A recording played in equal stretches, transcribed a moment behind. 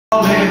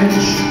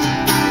College,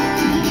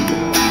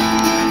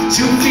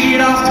 2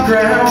 feet off the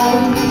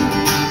ground,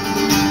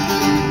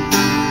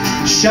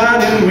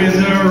 shining with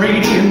her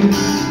radiance.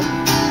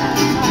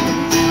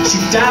 She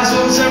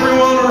dazzles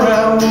everyone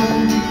around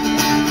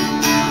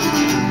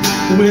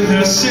with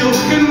her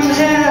silken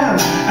hair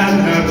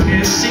and her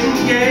piercing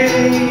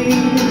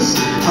gaze.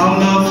 I'll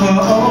love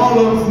her all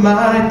of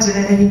my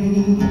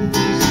days.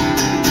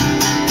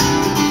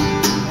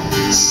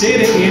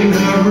 Sitting in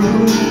her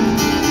room,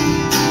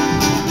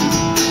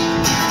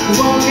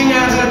 working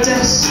at her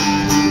desk,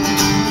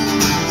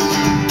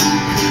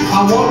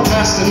 I walk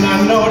past and I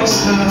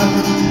notice her.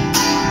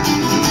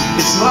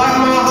 It's like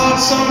my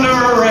heart's under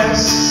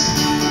arrest.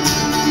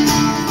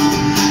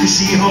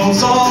 She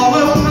holds all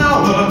the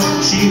power,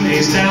 she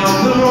lays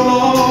down the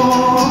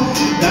law.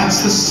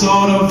 That's the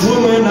sort of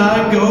woman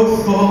I go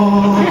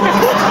for.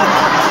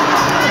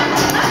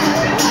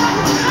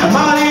 Am I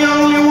the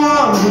only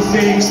one who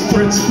thinks the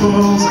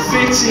principles are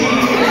fitty?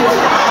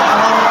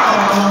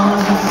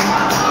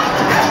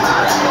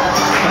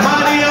 Am I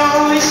the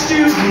only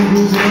student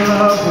who's in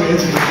love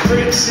with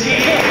pretty?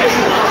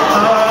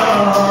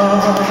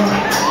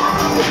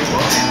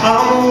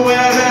 I'm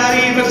aware that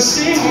even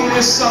singing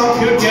this song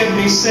could get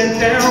me sent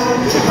down,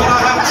 but I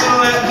have to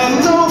let her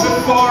know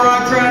before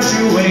I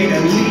graduate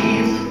and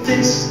leave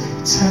this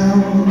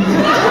town.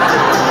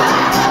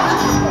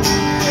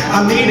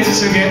 I needed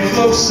to get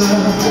closer.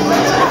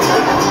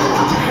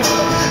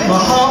 My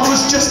heart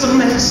was just a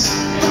mess,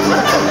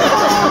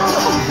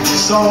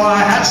 so I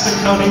hatched a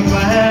cunning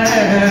plan,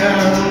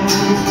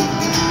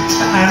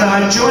 and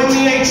I joined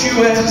the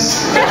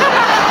HUS.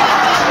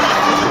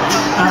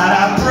 At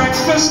our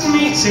breakfast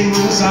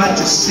meetings, I'd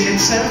just sit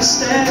and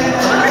stare,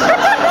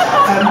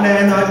 and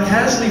then I'd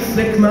casually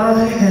flick my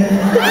hair.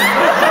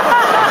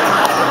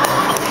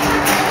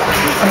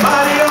 Am I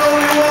the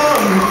only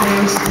one who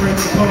thinks the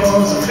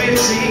principles are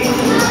fitty?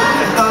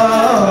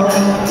 Oh.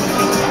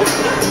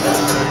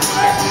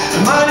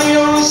 Am I the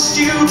only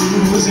student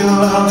who's in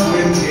love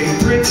with a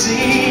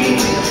pretty?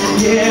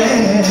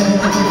 Yeah.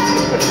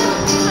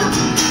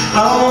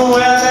 I'm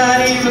aware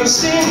that even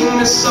singing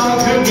this song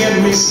could get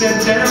me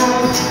set down,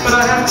 but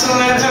I have to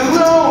let her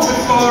know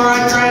before I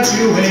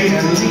graduate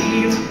and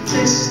leave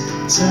this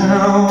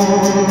town.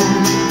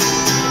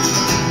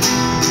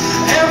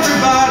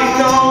 Everybody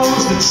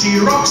knows that she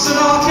rocks an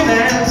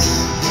Hatstands,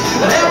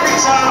 but every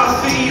time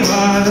I feel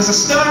her, there's a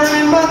stirring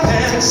in my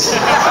pants. She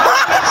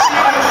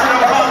gets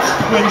real hot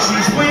when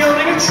she's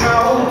wielding a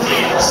trowel.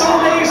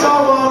 Some days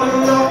I want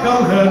to knock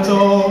on her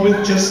door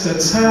with just a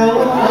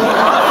towel.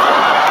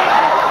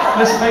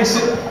 Let's face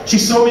it, she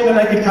saw me in the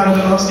naked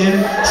calendar last year,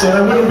 so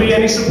there wouldn't be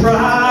any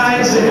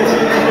surprises.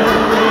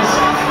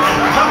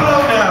 Come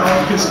along now,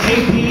 cause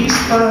KP's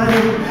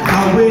fine.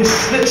 I wish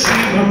that she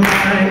were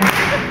mine.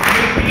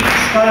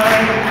 KP's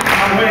fine.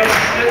 I wish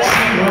that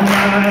she were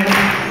mine.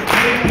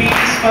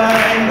 KP's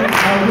fine.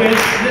 I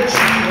wish that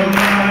she were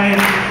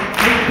mine.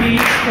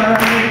 KP's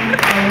fine.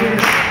 I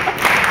wish.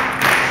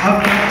 I've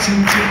got 2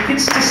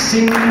 tickets to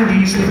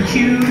Cindy's with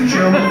Q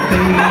Jump,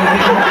 baby.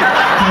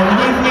 Come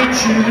with me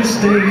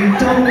Tuesday,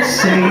 don't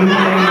say maybe.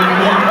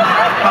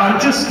 I'm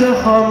just a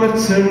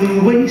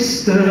Homerton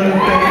waster, baby.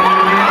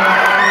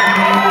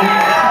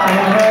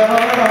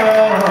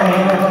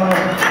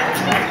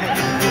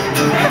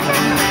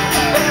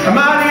 Am I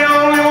the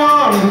only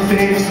one who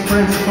thinks the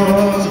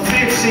principles are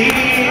fitty?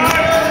 Am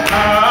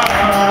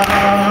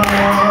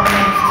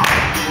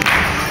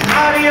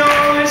I the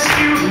only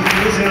student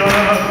who's in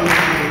love with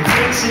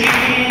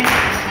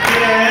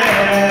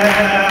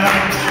yeah.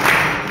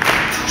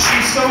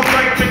 She's so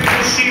great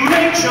because she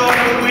made sure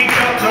that we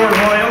got the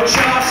Royal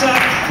Charter,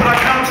 but I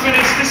can't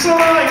finish this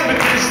line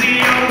because the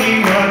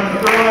only one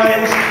that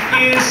rhymes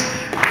is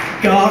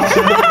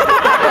garter.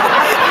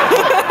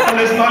 And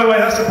there's no way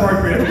that's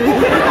appropriate.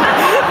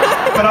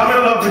 But I'm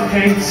in love with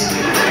Kate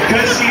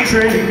because she's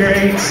really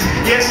great.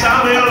 Yes,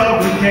 I'm in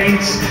love with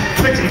Kate,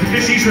 pretty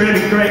because she's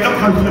really great. I'm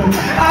hoping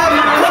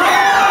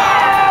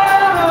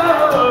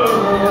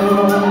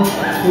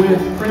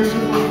with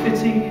principle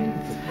fitty.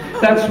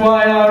 That's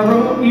why I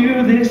wrote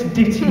you this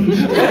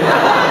ditty.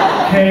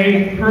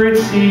 Hey,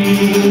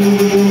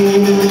 pretty.